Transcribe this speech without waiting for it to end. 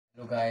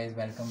guys,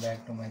 welcome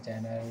back to my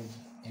channel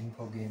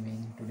Info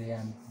Gaming. Today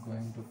I'm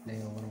going to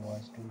play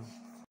Overwatch 2.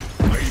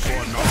 Ready for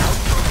another?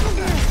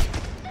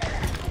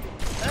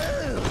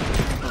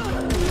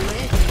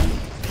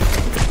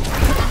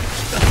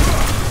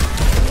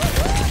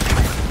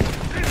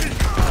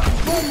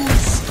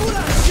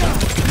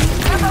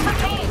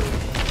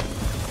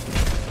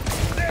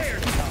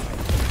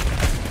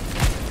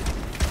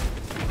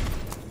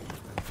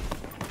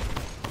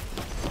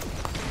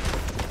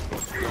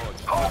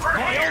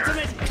 My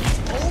ultimate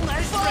is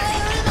almost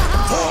ready.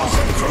 Force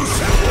of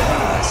Crusader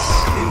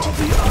into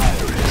the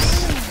iris.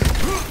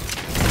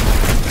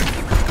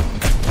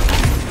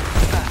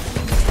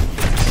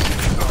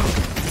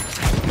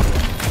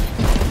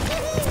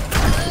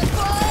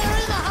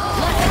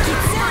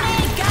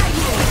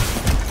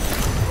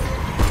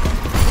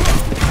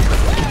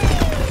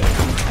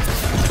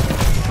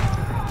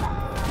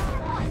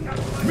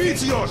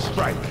 Meteor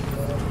strike.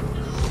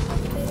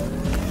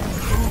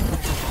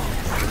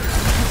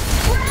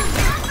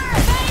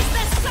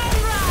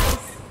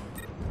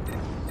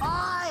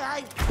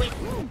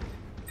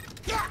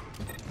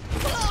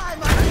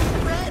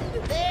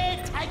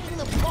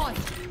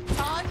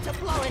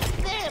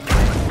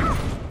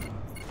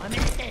 I'm in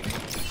dead.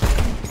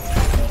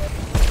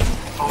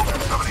 Over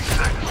 70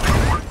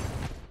 seconds.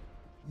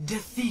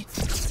 Defeat.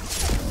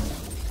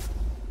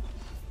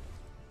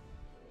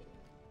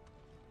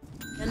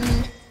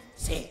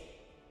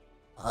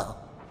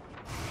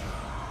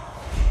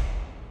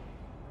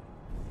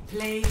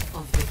 Play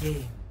of the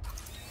game.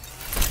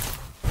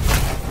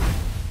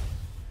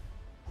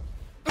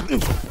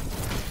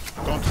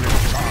 Don't take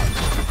charge.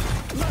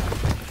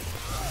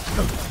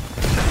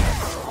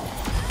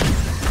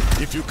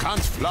 If you can't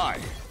fly,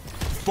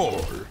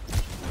 fall.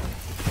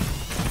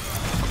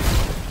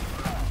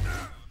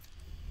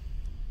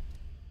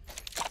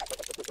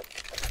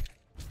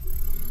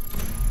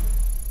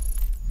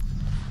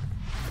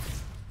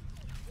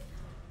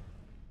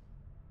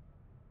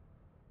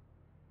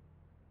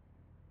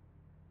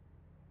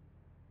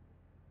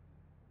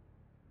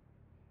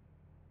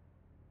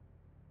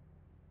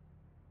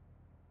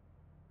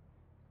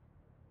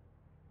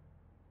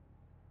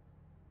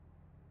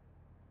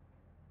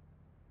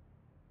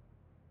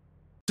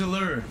 To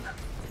learn.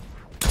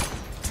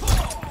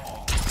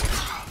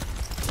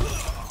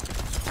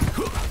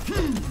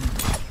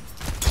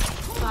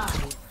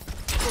 Five,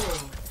 four,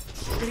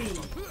 three,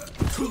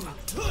 two,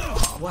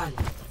 one.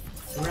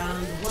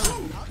 Round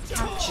one.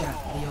 Capture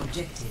the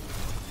objective.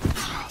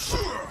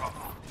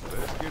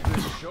 Let's get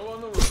this show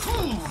on the road.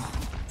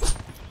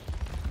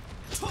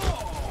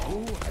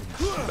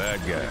 Bad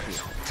guys,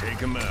 take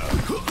them out.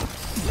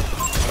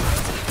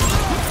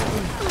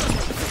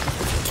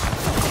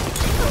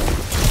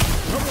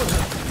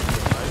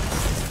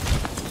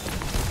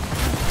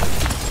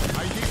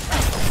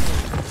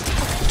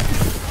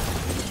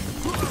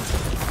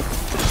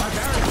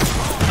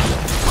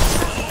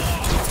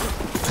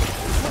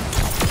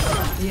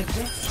 The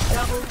objective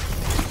double.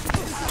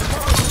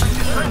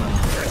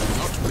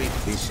 Not make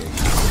this a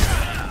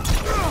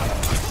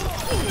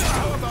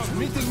How about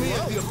meeting me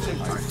at the objective?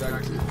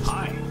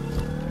 Hi.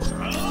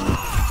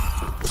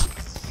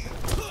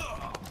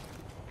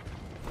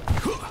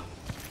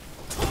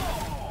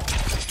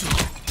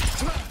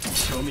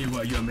 Show me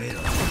what you're made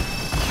of.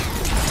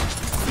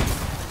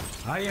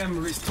 I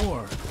am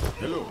restored.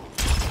 Hello.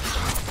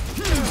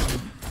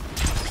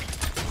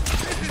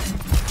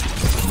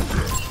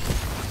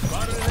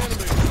 Spotted an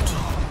enemy.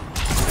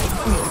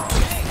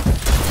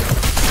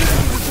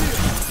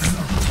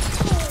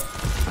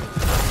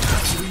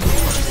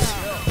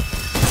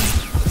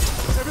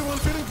 Everyone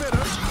feeling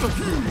better?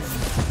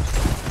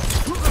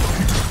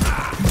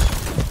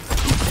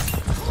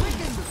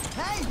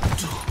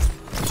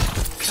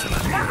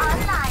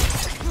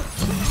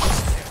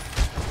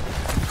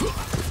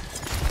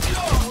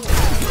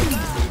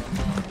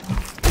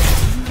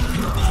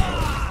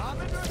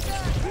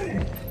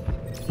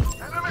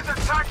 Enemies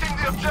attacking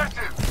the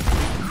objective.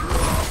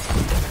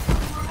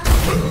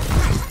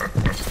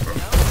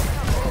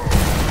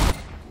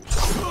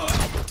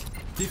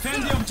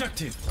 Defend the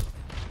objective.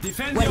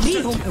 Defend the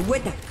وليهم objective.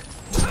 قوتك.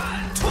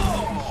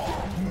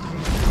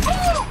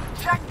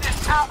 Check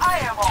this out, I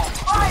am on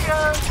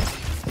fire!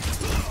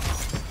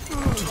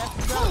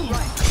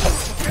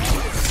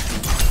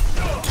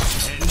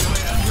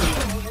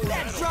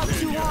 That dropped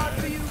too hard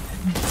for you?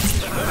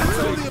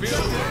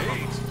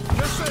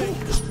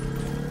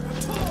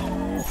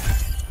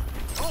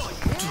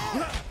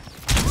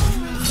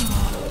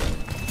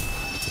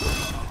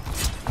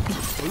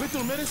 A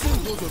little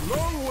medicine goes a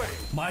long way.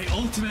 My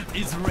ultimate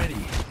is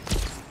ready.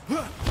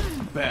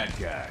 Bad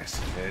guys,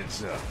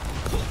 heads up.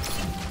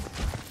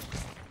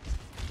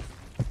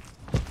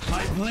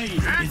 My blade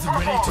is ready to be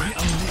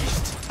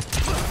unleashed.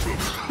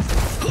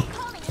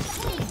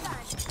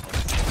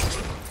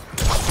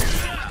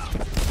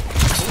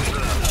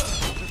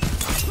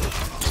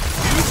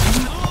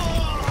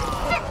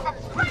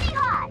 Pretty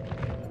hot!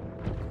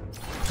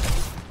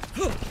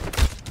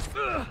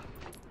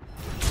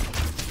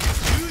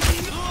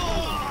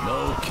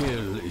 No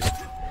kill is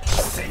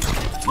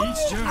safe.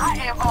 Each journey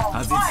I am on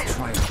has its fire.